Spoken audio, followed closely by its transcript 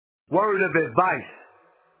Word of advice.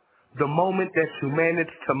 The moment that you manage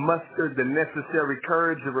to muster the necessary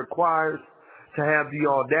courage it requires to have the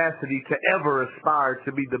audacity to ever aspire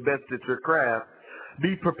to be the best at your craft,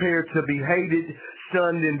 be prepared to be hated,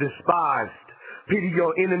 shunned, and despised. Pity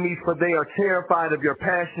your enemies, for they are terrified of your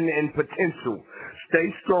passion and potential. Stay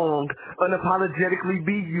strong, unapologetically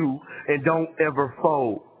be you, and don't ever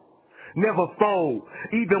fold. Never fold,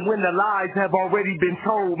 even when the lies have already been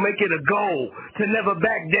told. Make it a goal to never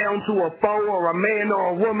back down to a foe or a man or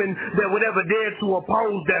a woman that would ever dare to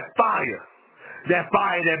oppose that fire. That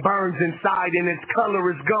fire that burns inside and its color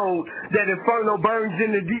is gold. That inferno burns in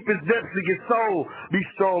the deepest depths of your soul. Be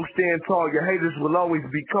strong, stand tall. Your haters will always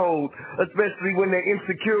be cold, especially when their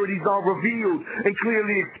insecurities are revealed and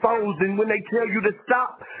clearly exposed. And when they tell you to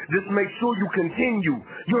stop, just make sure you continue.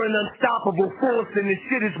 You're an unstoppable force and the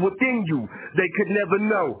shit is within you. They could never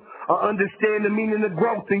know or understand the meaning of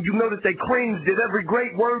growth, and you know that they cringed at every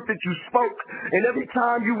great word that you spoke, and every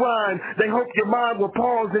time you rhyme, they hope your mind will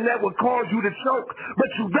pause and that would cause you to choke, but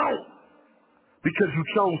you don't, because you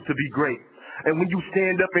chose to be great. And when you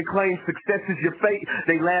stand up and claim success is your fate,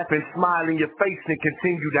 they laugh and smile in your face and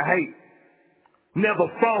continue to hate. Never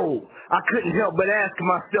fold. I couldn't help but ask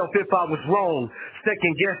myself if I was wrong,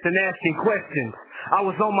 second guessing, asking questions. I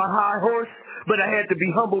was on my high horse, but I had to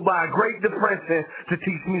be humbled by a great depression to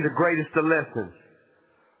teach me the greatest of lessons.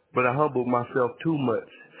 But I humbled myself too much.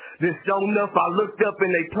 Then sure enough, I looked up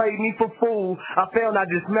and they played me for fool. I found I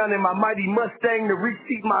dismounted my mighty Mustang to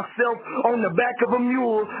reseat myself on the back of a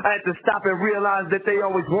mule. I had to stop and realize that they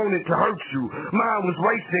always wanted to hurt you. Mine was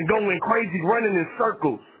racing, going crazy, running in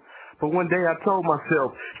circles. But one day I told myself,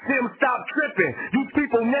 Sim, stop tripping. These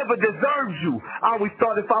people never deserved you. I always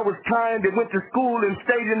thought if I was kind and went to school and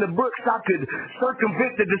stayed in the books, I could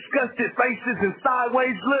circumvent the disgusted faces and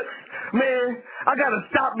sideways looks. Man, I gotta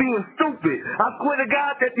stop being stupid. I swear to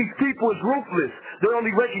God that these people is ruthless. They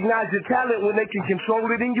only recognize your talent when they can control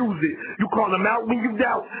it and use it. You call them out when you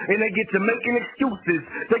doubt, and they get to making excuses.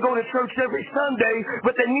 They go to church every Sunday,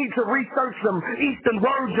 but they need to research some Eastern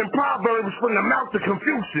words and proverbs from the mouth of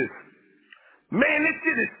Confucius. Man, this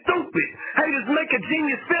shit is stupid. Haters make a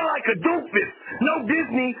genius feel like a doofus. No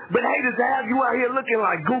Disney, but haters have you out here looking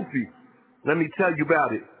like Goofy. Let me tell you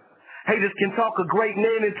about it. Haters can talk a great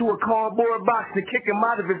man into a cardboard box and kick him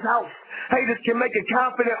out of his house. Haters can make a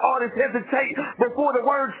confident artist hesitate before the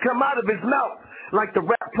words come out of his mouth. Like the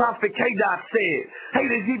rap prophet K-Dot said,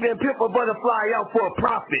 haters even pimp a butterfly out for a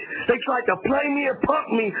profit. They tried to play me and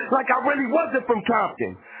punk me like I really wasn't from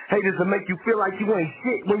Compton. Haters will make you feel like you ain't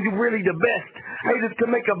shit when you really the best. Haters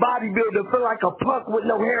can make a bodybuilder feel like a punk with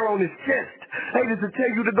no hair on his chest. Haters will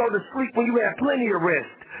tell you to go to sleep when you had plenty of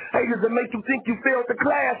rest. Haters will make you think you failed the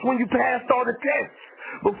class when you passed all the tests.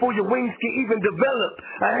 Before your wings can even develop,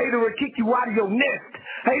 a hater will kick you out of your nest.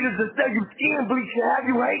 Haters will sell you skin bleach and have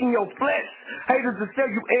you hating your flesh. Haters will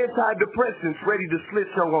sell you antidepressants ready to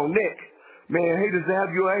slit your own neck. Man, haters will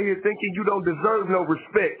have you out here thinking you don't deserve no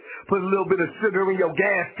respect. Put a little bit of sugar in your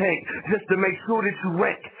gas tank just to make sure that you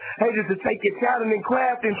wreck. Haters will take your talent and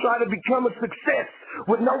craft and try to become a success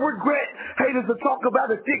with no regret. Haters will talk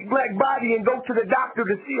about a thick black body and go to the doctor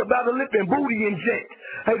to see about a lip and booty inject.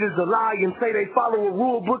 Haters will lie and say they follow a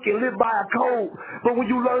rule book and live by a code. But when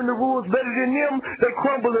you learn the rules better than them, they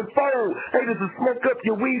crumble and fold. Haters will smoke up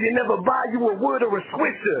your weed and never buy you a wood or a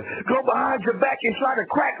swisher. Go behind your back and try to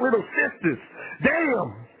crack little sisters.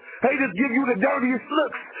 Damn! Haters give you the dirtiest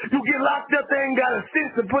looks. You get locked up, they ain't got a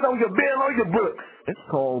sense to put on your bill or your books. This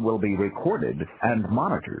call will be recorded and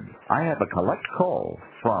monitored. I have a collect call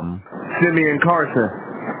from Simeon Carson,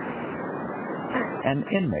 an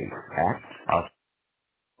inmate at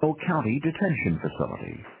a County Detention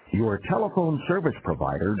Facility. Your telephone service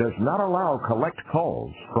provider does not allow collect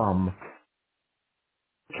calls from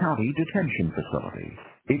County Detention Facility.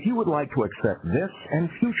 If you would like to accept this and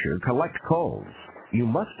future collect calls, you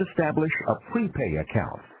must establish a prepay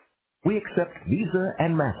account. We accept Visa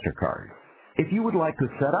and MasterCard. If you would like to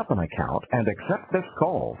set up an account and accept this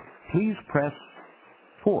call, please press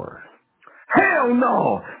 4. Hell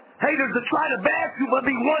no! Haters will try to bash you but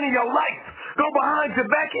be one in your life. Go behind your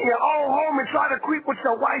back in your own home and try to creep with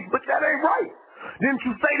your wife, but that ain't right. Didn't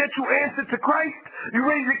you say that you answered to Christ? You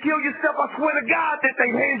ready to kill yourself? I swear to God that they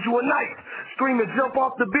hand you a knife. Screaming, jump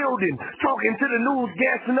off the building. Talking to the news,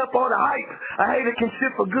 gassing up all the hype. A hater can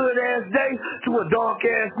shift a good-ass day to a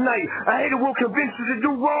dark-ass night. A hater will convince you to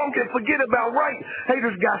do wrong and forget about right.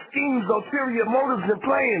 Haters got schemes, ulterior motives, and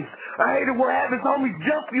plans. A hater will have his homies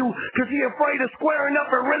jump you because he afraid of squaring up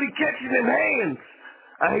and really catching them hands.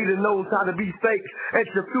 A hater knows how to be fake. At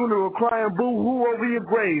your funeral crying boo-hoo over your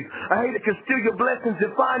grave. A hater can steal your blessings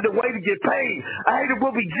and find a way to get paid. A hater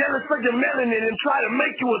will be jealous of your melanin and try to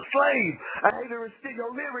make you a slave. A hater will steal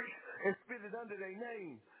your lyrics and spit it under their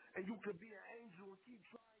name. And you could be an angel and keep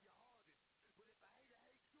trying your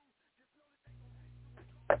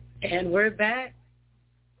hardest. And we're back.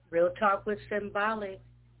 Real Talk with SIMbolic.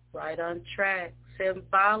 Right on track.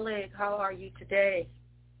 SIMbolic, how are you today?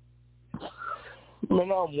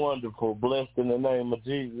 Man, I'm wonderful, blessed in the name of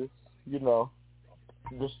Jesus. You know,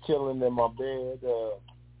 just chilling in my bed,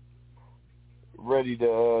 ready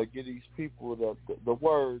to get these people the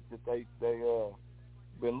words that they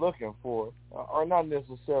been looking for, or not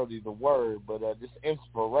necessarily the word, but just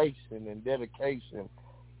inspiration and dedication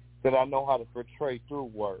that I know how to portray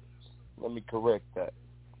through words. Let me correct that.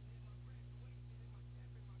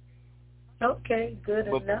 Okay, good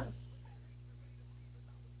enough.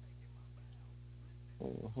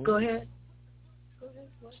 Mm-hmm. Go ahead.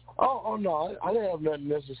 Oh no, I didn't have nothing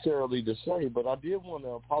necessarily to say, but I did want to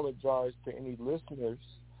apologize to any listeners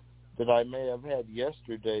that I may have had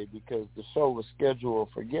yesterday because the show was scheduled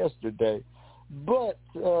for yesterday. But,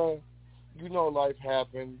 you know, life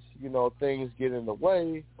happens, you know, things get in the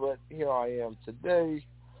way, but here I am today,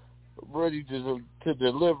 ready to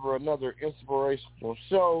deliver another inspirational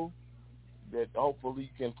show that hopefully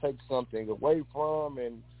you can take something away from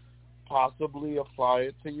and possibly apply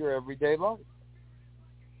it to your everyday life.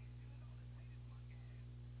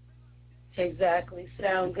 Exactly.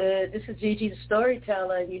 Sound good. This is Gigi the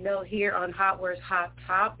Storyteller, and you know here on Hot Words, Hot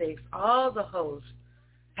Topics, all the hosts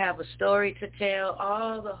have a story to tell.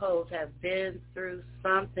 All the hosts have been through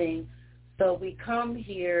something. So we come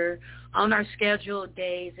here on our scheduled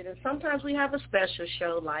days, and then sometimes we have a special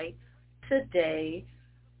show like today.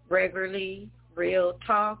 Regularly, Real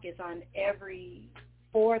Talk is on every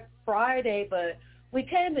fourth Friday, but we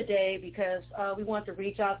came today because we want to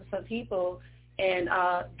reach out to some people and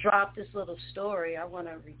drop this little story. I want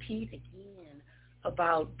to repeat again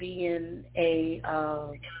about being a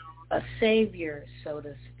savior, so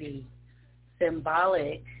to speak.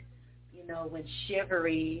 SIMbolic, you know, when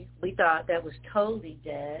Shivery, we thought that was totally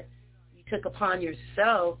dead. You took upon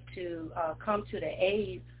yourself to come to the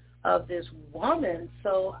aid of this woman.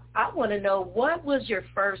 So I want to know, what was your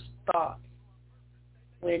first thought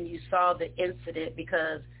when you saw the incident,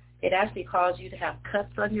 because it actually caused you to have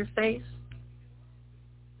cuts on your face?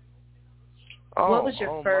 What was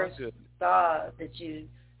your first thought that you...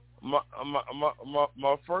 My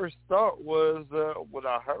first thought was what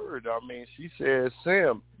I heard. I mean, she said,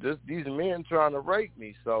 Sim, these men trying to rape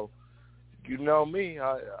me. So, you know me,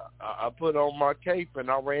 I put on my cape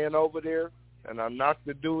and I ran over there and I knocked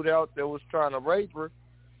the dude out that was trying to rape her.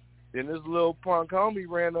 Then this little punk homie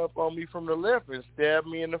ran up on me from the left and stabbed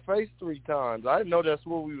me in the face 3 times. I didn't know that's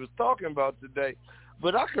what we was talking about today,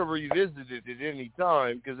 but I could revisit it at any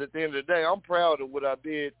time because at the end of the day, I'm proud of what I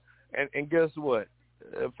did. And guess what?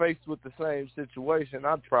 Faced with the same situation,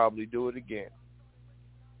 I'd probably do it again.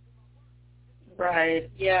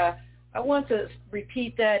 Right, yeah. I want to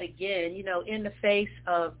repeat that again. You know, in the face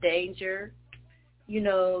of danger, you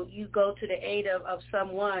know, you go to the aid of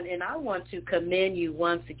someone, and I want to commend you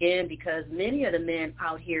once again, because many of the men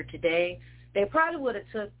out here today, they probably would have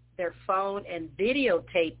took their phone and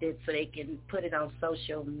videotaped it so they can put it on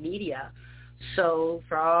social media. So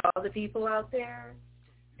for all the people out there,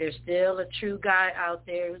 there's still a true guy out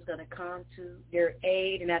there who's going to come to your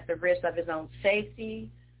aid and at the risk of his own safety.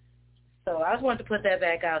 So I just wanted to put that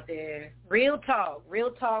back out there. Real talk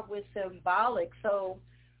with SIMbolic. So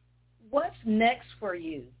what's next for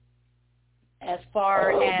you as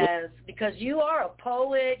far as, because you are a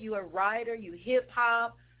poet, you're a writer, you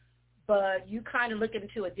hip-hop, but you kind of look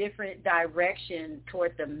into a different direction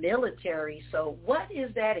toward the military. So what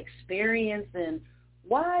is that experience, and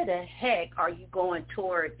why the heck are you going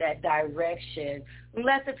toward that direction?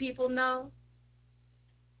 Let the people know.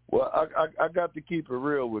 Well, I got to keep it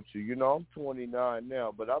real with you. You know, I'm 29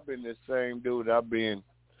 now, but I've been this same dude I've been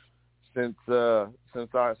since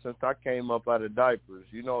I came up out of diapers.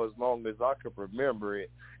 You know, as long as I could remember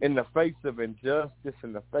it. In the face of injustice,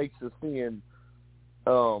 in the face of seeing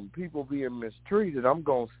people being mistreated, I'm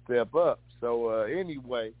gonna step up. So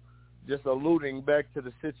anyway, just alluding back to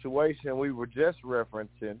the situation we were just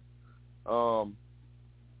referencing,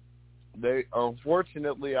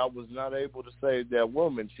 unfortunately, I was not able to save that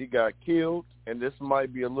woman. She got killed, and this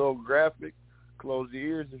might be a little graphic. Close your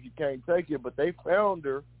ears if you can't take it, but they found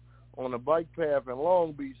her on a bike path in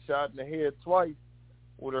Long Beach, shot in the head twice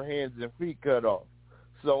with her hands and feet cut off.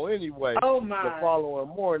 So anyway, the following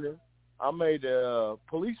morning, I made a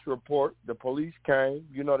police report. The police came.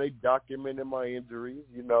 You know, they documented my injuries.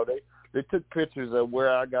 You know, they took pictures of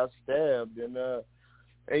where I got stabbed, and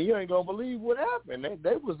you ain't gonna believe what happened.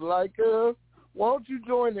 They was like, why don't you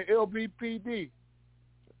join the LBPD?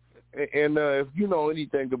 And if you know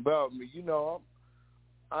anything about me, you know,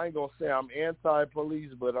 I ain't gonna say I'm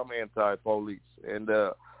anti-police, but I'm anti-police. And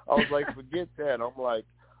I was like, forget that.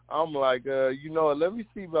 I'm like, you know, let me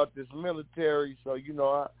see about this military. So, you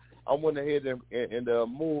know, I went ahead and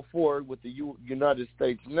moved forward with the United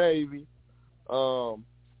States Navy. And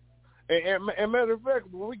matter of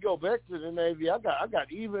fact, when we go back to the Navy, I got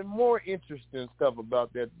even more interesting stuff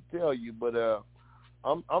about that to tell you. But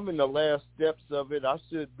I'm in the last steps of it. I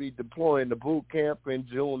should be deploying to boot camp in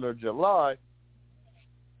June or July.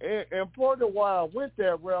 And part of why I went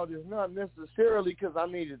that route is not necessarily because I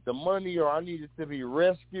needed the money or I needed to be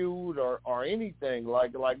rescued or anything.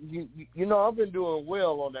 Like you know, I've been doing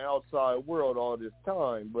well on the outside world all this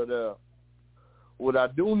time. But what I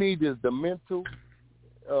do need is the mental,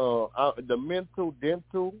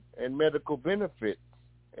 dental, and medical benefits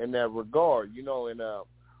in that regard. You know, and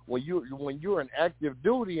when you're in active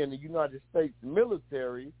duty in the United States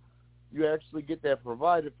military, you actually get that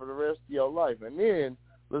provided for the rest of your life. And then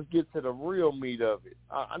let's get to the real meat of it.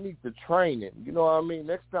 I need the training. You know what I mean?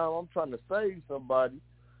 Next time I'm trying to save somebody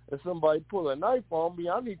and somebody pull a knife on me,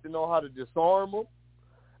 I need to know how to disarm them.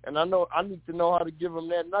 And I need to know how to give them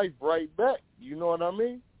that knife right back. You know what I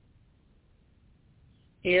mean?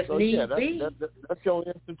 If so, need yeah, be. That's your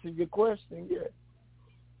answer to your question, yeah.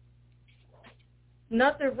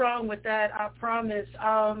 Nothing wrong with that, I promise.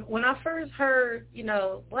 When I first heard, you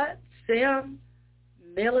know, what, SIM,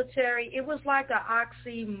 military, it was like an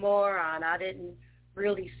oxymoron. I didn't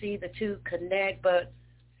really see the two connect, but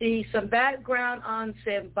see, some background on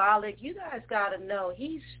SIMbolic. You guys got to know,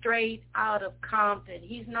 he's straight out of Compton.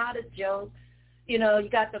 He's not a joke. You know, you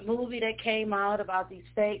got the movie that came out about these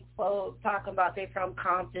fake folks talking about they from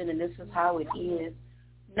Compton and this is how it is.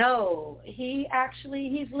 No, he's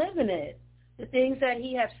living it. The things that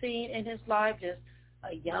he has seen in his life, just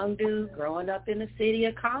a young dude growing up in the city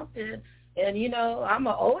of Compton. And, you know, I'm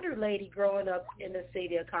an older lady growing up in the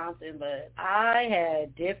city of Compton, but I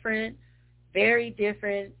had very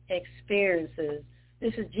different experiences.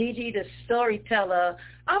 This is Gigi, the storyteller.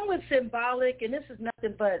 I'm with SIMbolic, and this is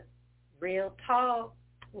nothing but Real Talk.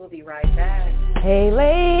 We'll be right back. Hey,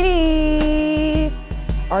 ladies.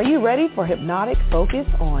 Are you ready for hypnotic focus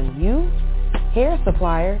on you? Hair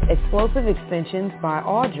supplier Explosive Extensions by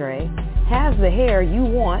Audrey has the hair you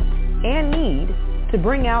want and need to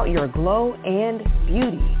bring out your glow and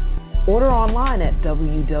beauty. Order online at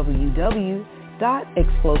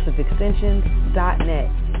www.explosiveextensions.net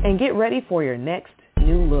and get ready for your next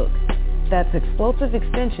new look. That's Explosive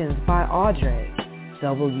Extensions by Audrey.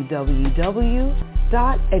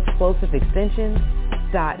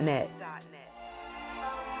 www.explosiveextensions.net.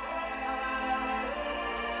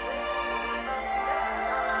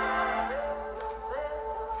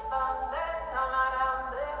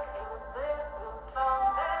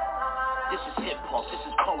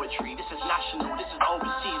 This is national, this is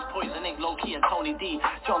overseas. Poison Ink, Low-Key and Tony D.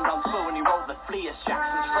 John Down Slow when he rolled the fleas.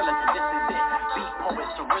 Jackson's thriller to This Is It. Beat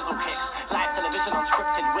poets to Rizzle kicks. Live television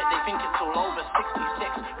unscripted wit, they think it's all over.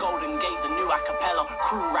 66, Golden Gate, the new acapella.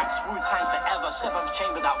 Crew raps, Wu-Tang forever. Seventh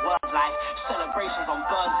chamber, that word life. Celebrations on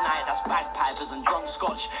Burns Night, that's bagpipers and drunk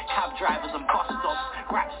scotch. Cab drivers and bus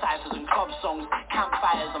stops. Rap ciphers and club songs.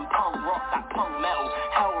 Campfires and punk rock, that punk metal.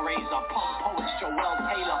 Hellraiser, punk poets, Joel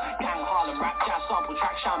Taylor. Gang Harlem, rap, jazz sample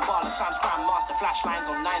track, Shambhala, Sam's Grand Master, flash lines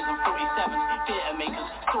on 9s and 47s, theatre makers,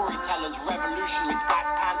 storytellers, revolutionaries, Black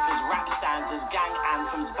Panthers, rap stanzas, gang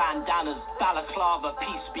anthems, bandanas, balaclava,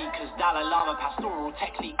 peace speakers, Dalai Lama, pastoral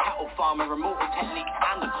technique, cattle farmer, remote technique,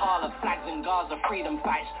 and the Carla, flags and Gaza, freedom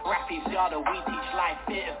fights, Rafi Ziada, we teach life,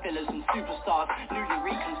 theatre fillers and superstars, New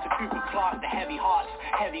Euricans to Cooper Clark, the heavy hearts,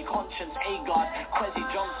 heavy conscience, A-God, Kwesi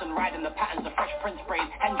Johnson, riding the patterns of Fresh Prince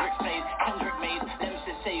braids, Hendrix plays, Hendrick made,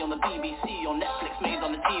 Nemesis say on the BBC, on Netflix made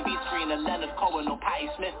on the TV screen, and Leonard Cohen or Patti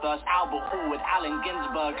Smith versus Albert Hall with Allen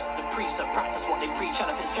Ginsberg, the priests that practice what they preach,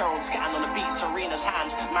 Ella Fitzgerald scatting on the beat, Serena's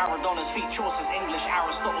hands, Maradona's feet, Chaucer's English,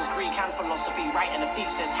 Aristotle's Greek and philosophy, writing a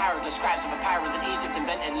thesis, Harrod describes the papyrus in Egypt,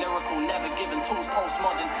 invented lyrical, never given tools,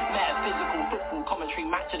 postmodern, metaphysical, football commentary,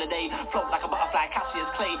 match of the day, float like a butterfly, Cassius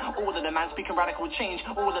Clay, all of the man speaking radical change,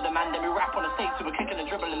 all of the man, then we rap on the stage to a kick and a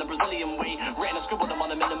dribble in the Brazilian way, written and scribbled them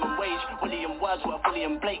on a minimum wage, William Wordsworth,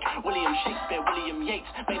 William Blake, William Shakespeare, William Yates,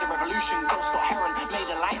 made a revolution, Gil Scott Heron, made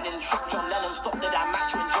a lightning struck John Lennon, stopped the damn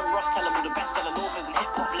match when Jim Ross tell him all the best-selling authors and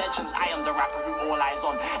hip-hop legends. I am the rapper who all eyes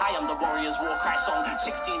on, I am the warrior's war cry song,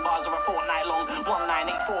 16 bars or a fortnight long,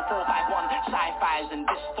 1984 4451, sci-fi's and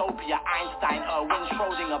dystopia, Einstein, Erwin,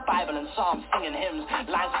 Schrodinger, Bible and Psalms, singing hymns,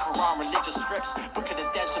 lines of Quran, religious scripts, Book of the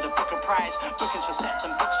Dead to the Book of Prize, bookings for sets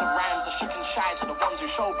and books of rhymes, the shook and shy to the ones who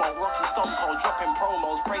showboat, rocking stone cold, dropping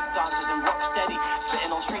promos, break dancers and rock steady,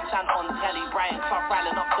 spitting on streets and on telly, Brian Clough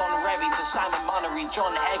riling up Don Revy to Simon Monnery,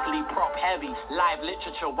 John Egley, prop heavy, live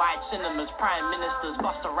literature, wide cinemas, prime ministers,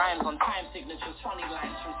 Busta Rhymes on time signatures, funny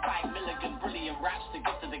lines from Spike Milligan, brilliant raps, the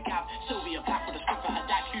gift of the gap, Sylvia Plath with a script for her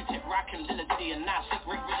dad, Q-Tip, Rakim, Dilla Diddy and Nas,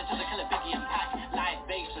 Rick Ritter to the killer Biggie and Pac, live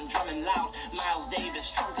bass and drumming loud, Miles Davis,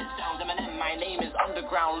 trumpet sounds, Eminem, my name is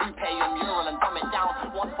Underground, Lupe, a mural and dumb it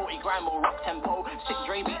down, 140 gram or rock tempo, 6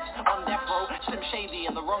 Dre beats, on death row, Slim Shady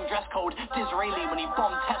and the wrong dress code, Disraeli when he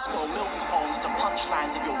bombed Tesco, Milton poems to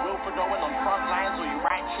punchlines, if you're Wilfred Owen on front lines or you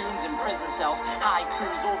write tunes in prison cells,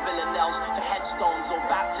 haikus or villanelles, for headstones or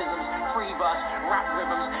baptisms, free verse, rap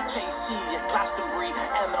rhythms, JC at Glastonbury,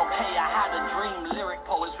 MLK, I had a dream, lyric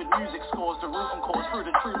poets with music scores, the root and chords through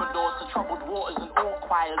the troubadours to troubled waters and all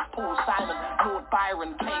choirs, Paul Simon, Lord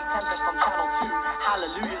Byron, K Tempest on Channel 2,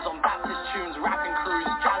 hallelujahs on Baptist tunes, rapping crews,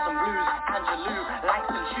 jazz and blues, Angelou,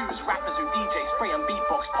 Langston Hughes, rappers who DJ, spray and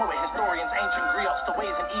beatbox, poet, historians, ancient griots, the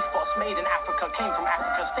ways and ethos made in Africa, came from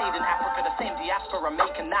Africa, stayed in Africa, the same diaspora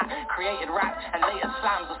making that, created rap, and later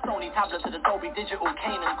slams the stony tablets of Adobe Digital,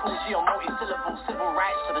 Canaan, cool geo, multi-syllable, civil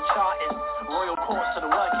rights to the chartists, royal courts to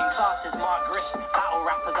the working classes, Mark Grist, battle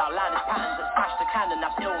rappers, outlandish patterns that smash the canon,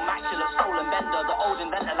 that's immaculate, soul and bender, the old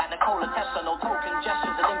inventor like Nikola Tesla, no token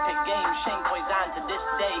gestures, Olympic games, Shane Poisan to this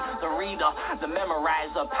day, the reader, the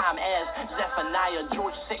memorizer, Pam Ayres, Zephaniah,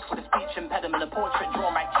 George VI with a speech impediment, a portrait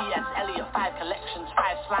drawn by T.S. Eliot, 5 collections,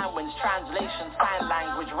 5 slam wins, translations, sign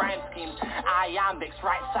language, rhyme schemes, iambics,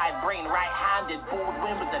 right side brain, right-handed,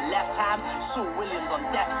 Baldwin with the left hand, Sue Williams on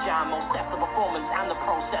Def Jam, most def the performance and the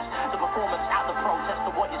process, the performance at the protest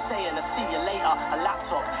of what you're saying, a see you later, a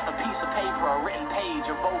laptop, a piece of paper, a written page,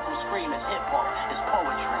 a vocal scream, it's hip-hop, it's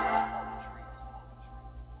poetry.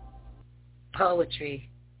 Poetry.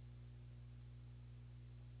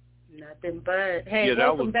 Nothing but, hey, yeah,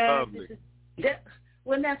 welcome back.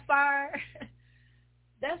 Wasn't that fire?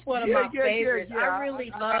 That's one of my favorites. Yeah. I really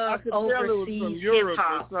love I could overseas tell it was from Europe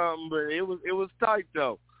hip-hop. or something, but it was tight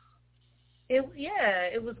though.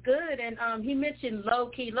 It was good. And he mentioned Low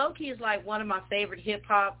Key. Low Key is like one of my favorite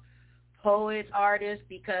hip-hop poets, artists,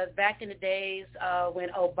 because back in the days when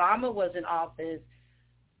Obama was in office,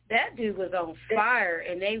 that dude was on fire,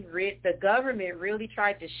 and the government really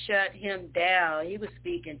tried to shut him down. He was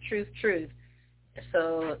speaking truth.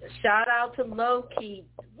 So shout out to Low Key,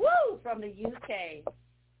 woo, from the UK.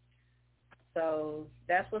 So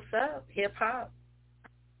that's what's up, hip-hop,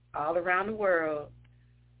 all around the world.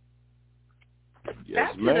 Yes,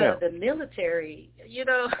 back ma'am. to the military,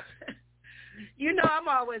 I'm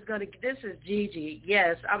always going to, this is Gigi.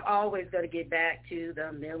 Yes, I'm always going to get back to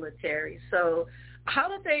the military. So how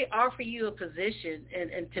did they offer you a position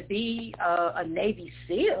and to be a Navy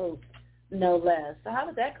SEAL, no less? So how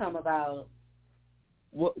did that come about?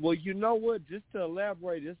 Well, you know what? Just to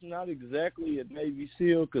elaborate, it's not exactly a Navy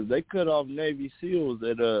SEAL because they cut off Navy SEALs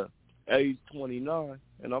at age 29,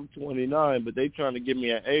 and I'm 29, but they trying to give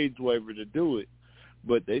me an age waiver to do it.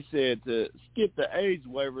 But they said to skip the age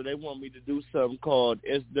waiver, they want me to do something called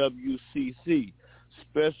SWCC,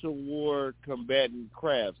 Special War Combatant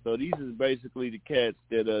Craft. So these is basically the cats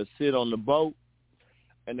that sit on the boat,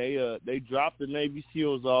 and they drop the Navy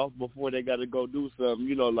SEALs off before they got to go do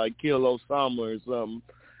something, like kill Osama or something,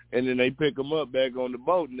 and then they pick them up back on the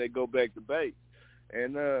boat and they go back to base.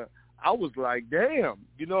 And I was like, damn,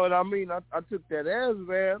 you know what I mean? I took that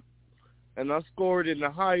ASVAB, and I scored in the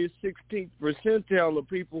highest 16th percentile of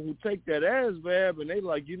people who take that ASVAB, and they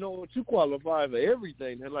like, you know what, you qualify for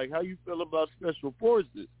everything. They're like, how you feel about special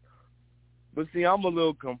forces? But see, I'm a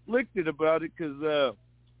little conflicted about it because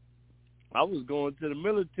I was going to the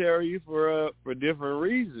military for different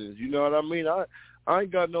reasons. You know what I mean? I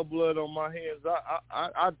ain't got no blood on my hands.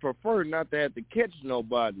 I'd prefer not to have to catch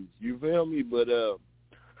nobody. You feel me? But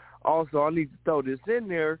also, I need to throw this in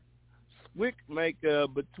there. SWIC make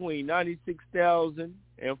between $96,000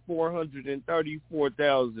 and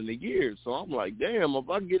 $434,000 a year. So I'm like, damn, if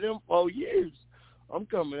I get them 4 years, I'm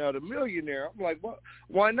coming out a millionaire. I'm like,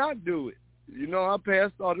 why not do it? I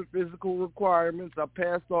passed all the physical requirements. I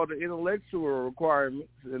passed all the intellectual requirements,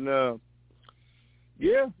 and I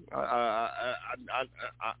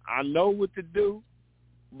know what to do,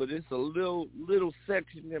 but it's a little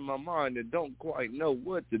section in my mind that don't quite know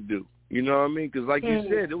what to do. You know what I mean? Because like you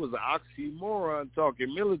said, it was an oxymoron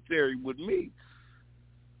talking military with me.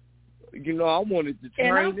 I wanted the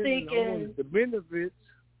training, and I wanted the benefits.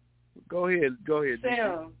 Go ahead.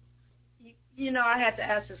 Sam, I had to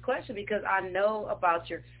ask this question because I know about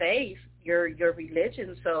your faith, your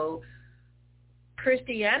religion, so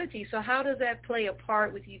Christianity. So how does that play a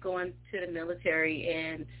part with you going to the military,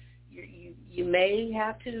 and you may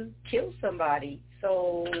have to kill somebody?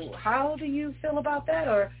 So how do you feel about that,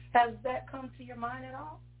 or has that come to your mind at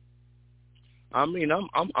all? I mean,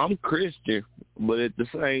 I'm Christian, but at the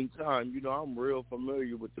same time, I'm real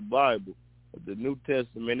familiar with the Bible, the New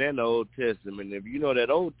Testament and the Old Testament. If you know that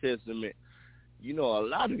Old Testament, a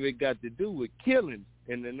lot of it got to do with killing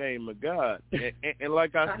in the name of God. And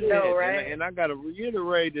like I said, know, right? and I got to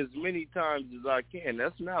reiterate as many times as I can,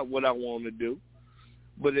 that's not what I want to do.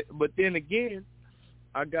 But then again,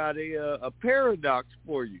 I got a paradox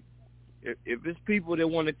for you. If it's people that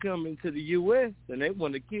want to come into the U.S. and they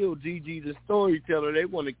want to kill Gigi the storyteller, they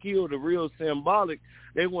want to kill the real SIMbolic,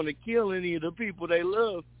 they want to kill any of the people they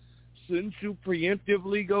love, shouldn't you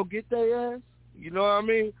preemptively go get their ass? You know what I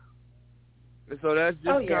mean? And so that's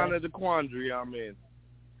just kind of the quandary I'm in.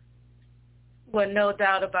 Well, no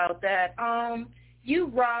doubt about that. You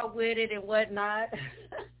raw with it and whatnot.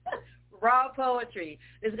 Raw poetry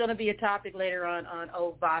is going to be a topic later on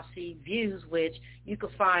AUDACITY Views, which you can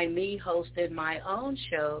find me hosting my own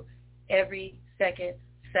show every second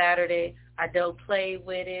Saturday. I don't play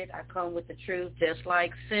with it. I come with the truth, just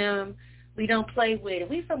like Sim. We don't play with it.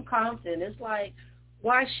 We from Compton. It's like,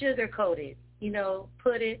 why sugarcoat it?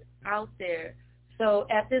 Put it out there. So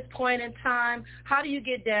at this point in time, how do you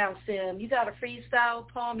get down, Sim? You got a freestyle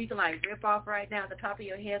poem you can rip off right now at the top of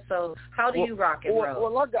your head. So how do you rock and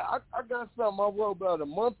roll? Well, I got something I wrote about a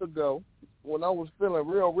month ago when I was feeling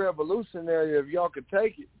real revolutionary. If y'all could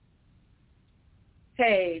take it.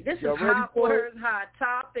 Hey, this is Hot Words, Hot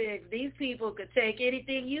Topics. These people could take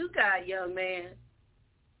anything you got, young man.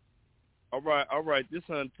 All right. This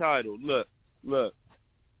untitled. Look.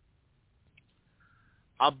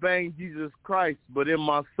 I bang Jesus Christ, but in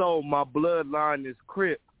my soul, my bloodline is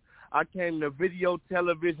Crip. I came to video,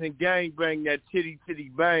 television, gangbang, that chitty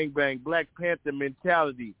bang bang, Black Panther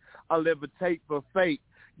mentality. I levitate for fate.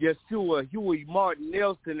 Yeshua, Huey, Martin,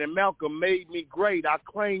 Nelson, and Malcolm made me great. I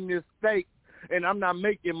claim this stake, and I'm not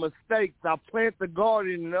making mistakes. I plant the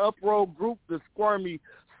garden in the uproar group, the squirmy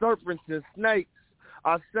serpents and snakes.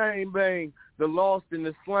 I sang bang, the lost and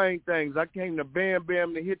the slain things. I came to bam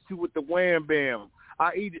bam to hit you with the wham bam.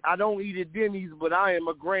 I don't eat at Denny's, but I am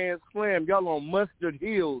a grand slam. Y'all on mustard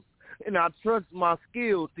heels, and I trust my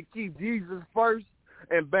skills to keep Jesus first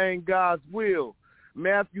and bang God's will.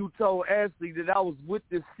 Matthew told Ashley that I was with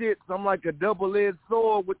the shits. I'm like a double-edged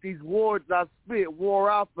sword with these words I spit. War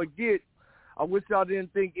I forget. I wish y'all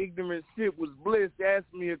didn't think ignorant shit was bliss. Ask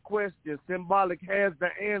me a question. SIMbolic has the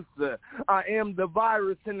answer. I am the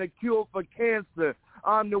virus and the cure for cancer.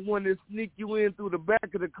 I'm the one that sneak you in through the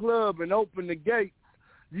back of the club and open the gates.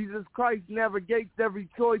 Jesus Christ navigates every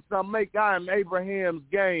choice I make. I am Abraham's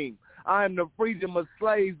game. I am the freedom of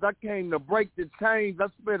slaves. I came to break the chains. I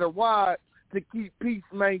spread a wide to keep peace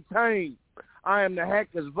maintained. I am the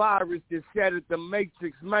hacker's virus that shattered the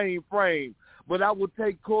matrix mainframe. But I will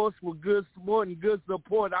take course with good sport and good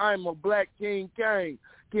support. I am a black King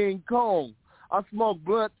Kong. I smoke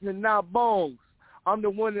blunts and not bongs. I'm the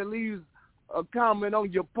one that leaves a comment on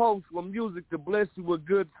your post with music to bless you with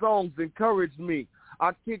good songs. Encourage me.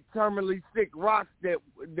 I kick terminally sick rocks that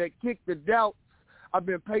kick the doubts. I've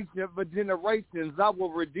been patient for generations. I will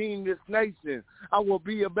redeem this nation. I will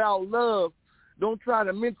be about love. Don't try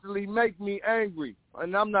to mentally make me angry.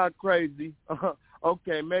 And I'm not crazy.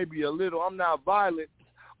 Okay, maybe a little. I'm not violent.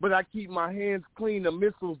 But I keep my hands clean of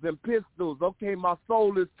missiles and pistols. Okay, my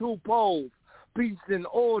soul is two poles. Peace and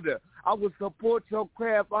order. I will support your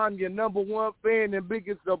craft. I'm your number one fan and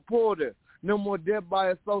biggest supporter. No more death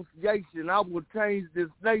by association. I will change this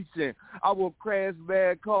nation. I will crash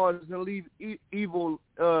bad cars and leave evil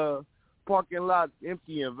parking lots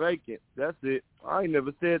empty and vacant. That's it. I ain't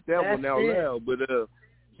never said that one out loud, but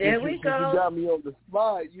there we go. You got me on the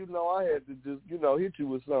spot. I had to just hit you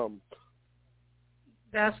with something.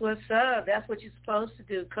 That's what's up. That's what you're supposed to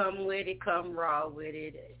do. Come with it. Come raw with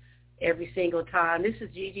it. Every single time. This is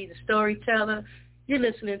Gigi the Storyteller. You're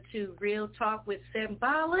listening to Real Talk with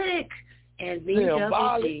SIMbolic. And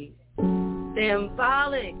BWG.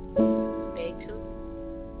 SIMbolic. Stay tuned.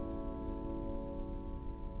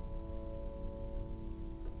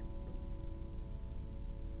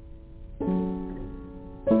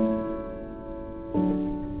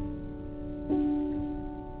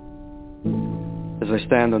 As I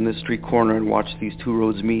stand on this street corner and watch these two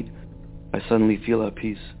roads meet, I suddenly feel at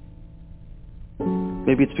peace.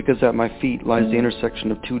 Maybe it's because at my feet lies the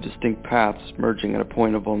intersection of two distinct paths merging at a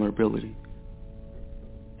point of vulnerability.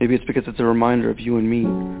 Maybe it's because it's a reminder of you and me,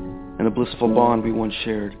 and the blissful bond we once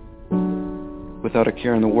shared. Without a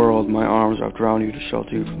care in the world, my arms wrapped around you to shelter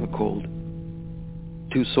you from the cold.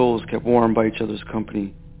 Two souls kept warm by each other's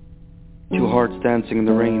company. Two hearts dancing in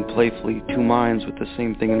the rain playfully, two minds with the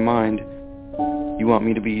same thing in mind. You want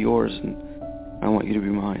me to be yours, and I want you to be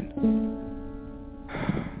mine.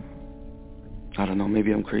 I don't know,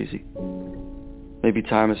 maybe I'm crazy. Maybe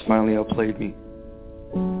time has finally outplayed me.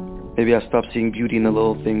 Maybe I've stopped seeing beauty in the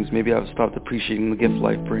little things. Maybe I've stopped appreciating the gift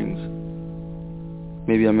life brings.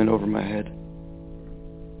 Maybe I'm in over my head.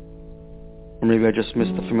 Or maybe I just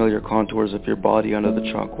missed the familiar contours of your body under the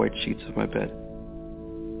chalk white sheets of my bed.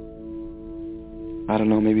 I don't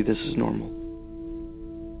know, maybe this is normal.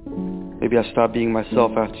 Maybe I stopped being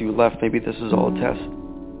myself after you left. Maybe this is all a test.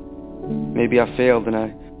 Maybe I failed and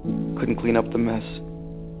I couldn't clean up the mess.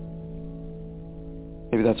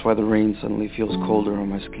 Maybe that's why the rain suddenly feels colder on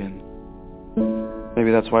my skin.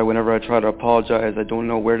 Maybe that's why whenever I try to apologize, I don't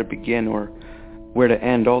know where to begin or where to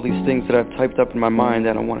end. All these things that I've typed up in my mind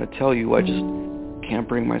that I want to tell you, I just can't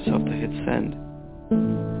bring myself to hit send.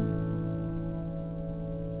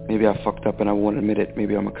 Maybe I fucked up and I won't admit it.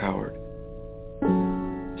 Maybe I'm a coward.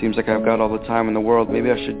 Seems like I've got all the time in the world.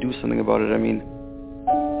 Maybe I should do something about it. I mean,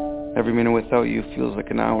 every minute without you feels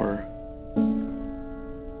like an hour.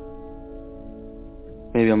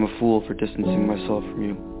 Maybe I'm a fool for distancing myself from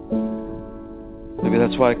you. Maybe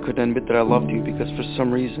that's why I couldn't admit that I loved you, because for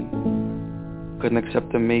some reason, couldn't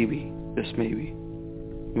accept the maybe, this maybe,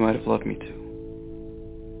 you might have loved me too.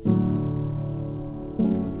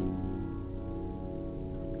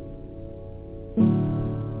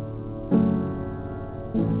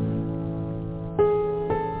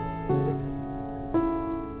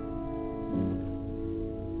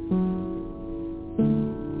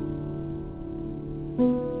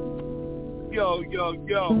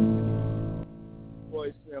 Yo,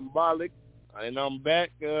 boy, SIMbolic, and I'm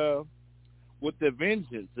back with the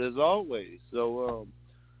vengeance as always. So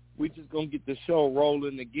we just gonna get the show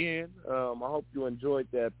rolling again. I hope you enjoyed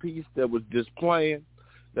that piece that was just playing.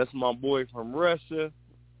 That's my boy from Russia.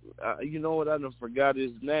 You know what? I done forgot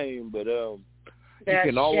his name, but you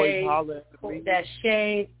can always holler at me. That's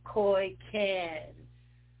Shane Koikan.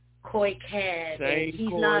 And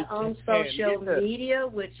he's not on social media,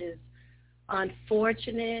 which is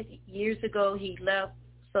unfortunate. Years ago, he left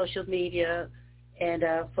social media and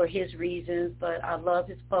for his reasons, but I love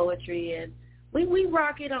his poetry, and we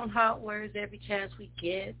rock it on Hot Words every chance we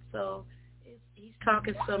get. So he's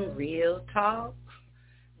talking some real talk.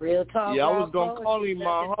 Yeah, I was going to call him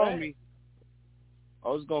my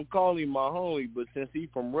homie. But since he's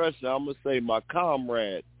from Russia, I'm going to say my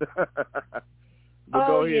comrade.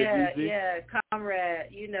 Go ahead, yeah,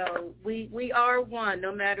 comrade. You know, we are one,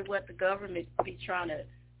 no matter what the government be trying to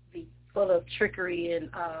be full of trickery and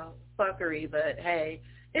fuckery. But hey,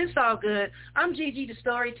 it's all good. I'm Gigi the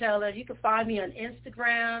Storyteller. You can find me on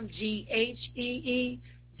Instagram, Gigi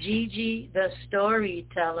the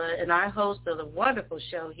Storyteller, and I host a wonderful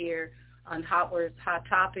show here on Hot Words, Hot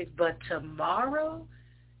Topics. But tomorrow,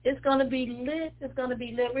 it's going to be lit.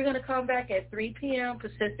 We're going to come back at 3 p.m.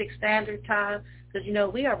 Pacific Standard Time because, you know,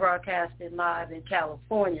 we are broadcasting live in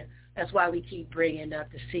California. That's why we keep bringing up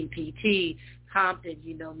the CPT, Compton,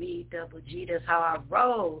 you know me, Double G. That's how I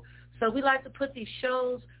roll. So we like to put these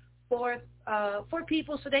shows forth for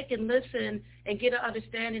people so they can listen and get an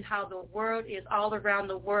understanding how the world is all around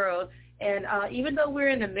the world. And even though we're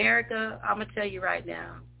in America, I'm going to tell you right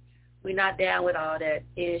now, we're not down with all that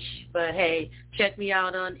ish, but hey, check me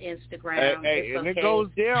out on Instagram. Hey, and it goes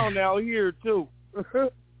down out here too.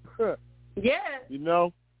 Yeah. You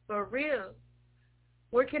know? For real.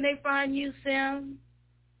 Where can they find you, Sim?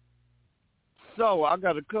 So I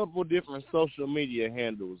got a couple different social media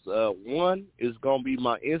handles. One is going to be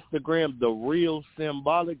my Instagram, The Real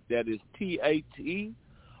SIMbolic. That is TheRealSIMbolic.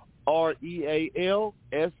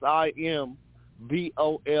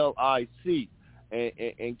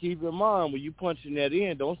 And keep in mind, when you punching that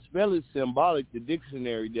in, don't spell it symbolic, the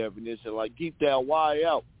dictionary definition. Like, keep that Y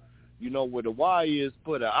out. You know, where the Y is,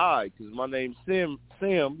 put an I, because my name's Sim,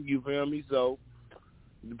 you feel me? So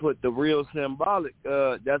you put The Real SIMbolic.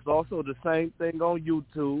 That's also the same thing on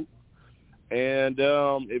YouTube. And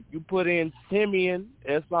if you put in Simeon,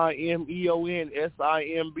 SIMEON,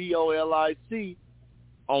 SIMBOLIC,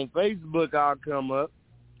 on Facebook, I'll come up.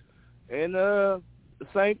 And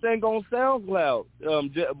same thing on SoundCloud,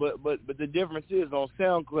 but the difference is on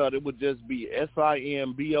SoundCloud it would just be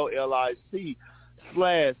SIMBOLIC/SIMDEUCE.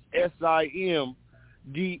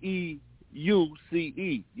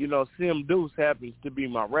 You know, Sim Deuce happens to be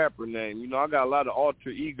my rapper name. You know, I got a lot of alter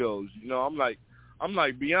egos. You know, I'm like I'm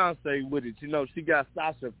like Beyonce with it. You know, she got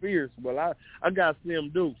Sasha Fierce. Well, I got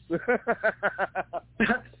Sim Dukes.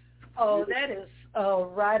 Oh, that is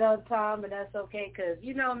right on time, and that's okay, because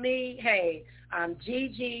you know me, hey, I'm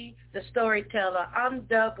Gigi, the storyteller. I'm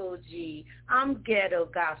Double G. I'm Ghetto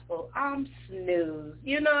Gospel. I'm Snooze.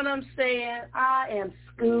 You know what I'm saying? I am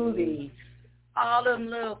Scooby. All them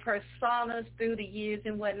little personas through the years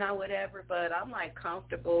and whatnot, whatever, but I'm, like,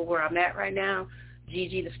 comfortable where I'm at right now.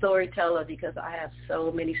 Gigi, the storyteller, because I have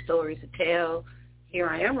so many stories to tell. Here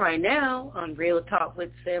I am right now on Real Talk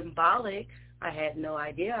with SIMbolic. I had no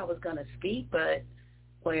idea I was going to speak, but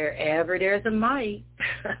wherever there's a mic,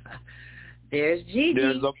 there's Gigi.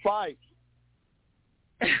 There's a fight.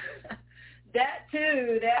 That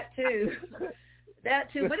too. But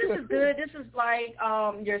this is good. This is like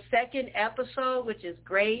your second episode, which is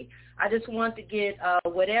great. I just want to get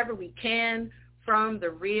whatever we can from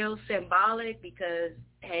the Real SIMbolic because,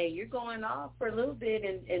 hey, you're going off for a little bit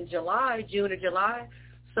in July, June or July.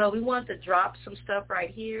 So we want to drop some stuff right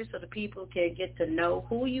here so the people can get to know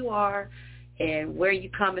who you are and where you're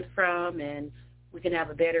coming from, and we can have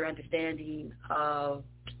a better understanding of,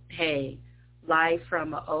 hey, life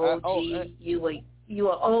from an old G. You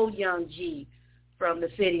an old young G from the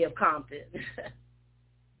city of Compton.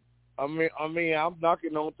 I mean, I'm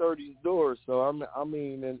knocking on 30's door, so I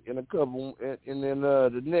mean, in a couple, and then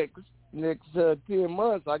the next 10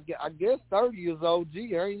 months, I guess 30 is OG,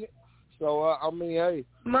 ain't it? So I mean, hey,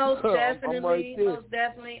 most definitely, I'm right there. Most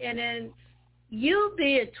definitely, and then you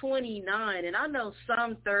being 29, and I know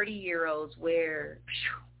some 30-year-olds where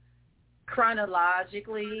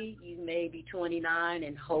chronologically you may be 29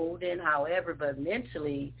 and holding, however, but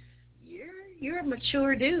mentally you're a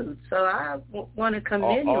mature dude, so I want to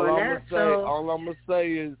commend you on that. All I'm gonna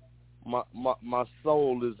say is my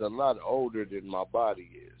soul is a lot older than my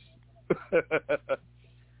body is.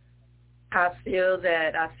 I feel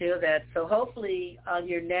that. So hopefully on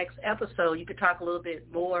your next episode you could talk a little bit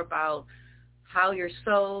more about how your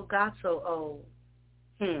soul got so old.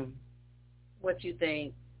 What you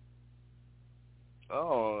think?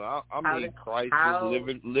 Oh, I mean, crisis,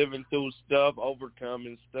 living through stuff,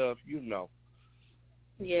 overcoming stuff, you know.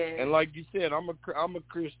 Yeah. And like you said, I'm a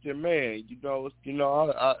Christian man.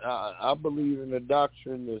 I believe in a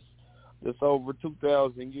doctrine that's over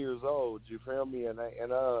 2,000 years old. You feel me? And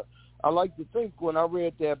I like to think when I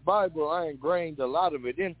read that Bible, I ingrained a lot of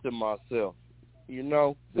it into myself. You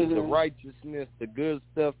know, the righteousness, the good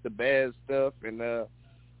stuff, the bad stuff, and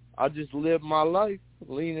I just live my life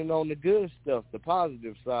leaning on the good stuff, the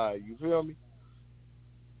positive side. You feel me?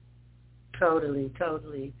 Totally.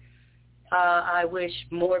 I wish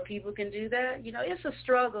more people can do that. You know, it's a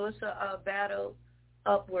struggle. It's a battle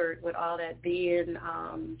upward with all that being,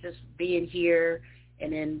 just being here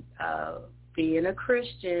and then being a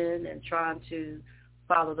Christian and trying to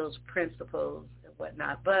follow those principles and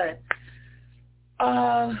whatnot. But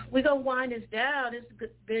we're going to wind this down. It's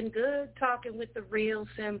been good talking with the Real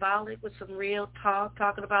SIMbolic, with some real talk,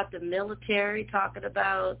 talking about the military, talking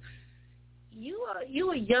about you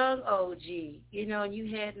a young OG, you know, and you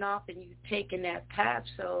heading off and you taking that path.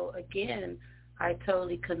 So, again, I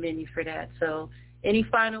totally commend you for that. So any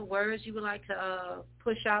final words you would like to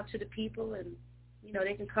push out to the people, and, you know,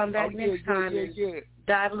 they can come back next time and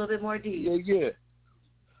dive a little bit more deep? Yeah.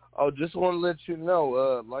 Oh, just want to let you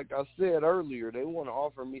know, like I said earlier, they want to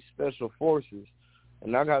offer me special forces,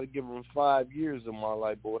 and I got to give them 5 years of my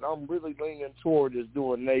life. But what I'm really leaning toward is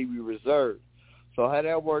doing Navy Reserve. So how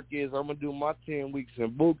that work is, I'm going to do my 10 weeks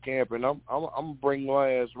in boot camp, and I'm going to bring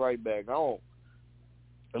my ass right back home.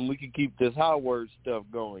 And we can keep this Howard stuff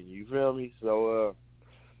going, you feel me? So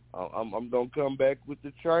I'm going to come back with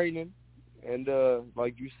the training. And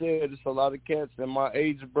like you said, there's a lot of cats in my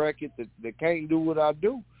age bracket that can't do what I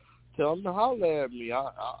do. Tell them to holler at me.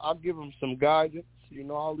 I'll give them some guidance. You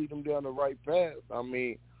know, I'll lead them down the right path. I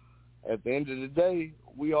mean, at the end of the day,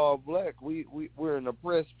 we all black. We're an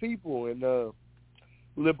oppressed people, and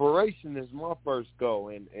liberation is my first goal.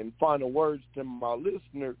 And final words to my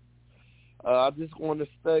listeners, I just want to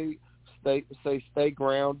stay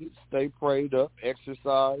grounded, stay prayed up,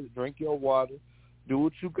 exercise, drink your water, do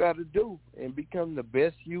what you got to do, and become the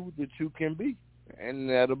best you that you can be. And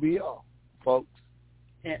that'll be all, folks.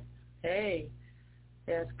 Yeah. Hey,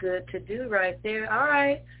 that's good to do right there. All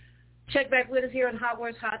right. Check back with us here on Hot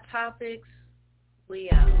Words, Hot Topics. We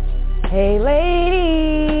out. Hey,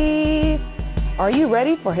 ladies. Are you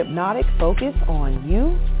ready for hypnotic focus on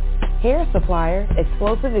you? Hair supplier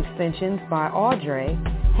Explosive Extensions by Audrey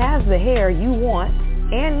has the hair you want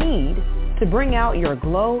and need to bring out your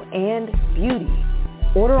glow and beauty.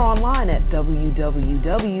 Order online at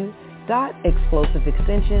www.back.WORD.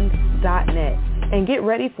 www.explosiveextensions.net and get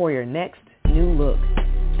ready for your next new look.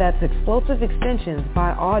 That's Explosive Extensions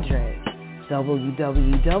by Audrey.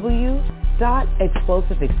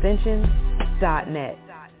 www.explosiveextensions.net.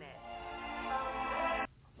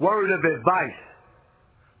 Word of advice.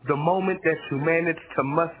 The moment that you manage to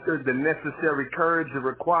muster the necessary courage it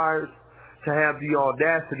requires to have the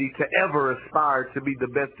audacity to ever aspire to be the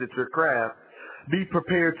best at your craft, be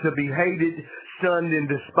prepared to be hated, shunned, and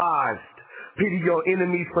despised. Pity your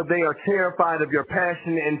enemies, for they are terrified of your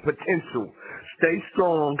passion and potential. Stay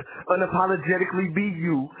strong, unapologetically be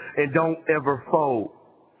you, and don't ever fold.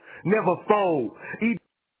 Never fold.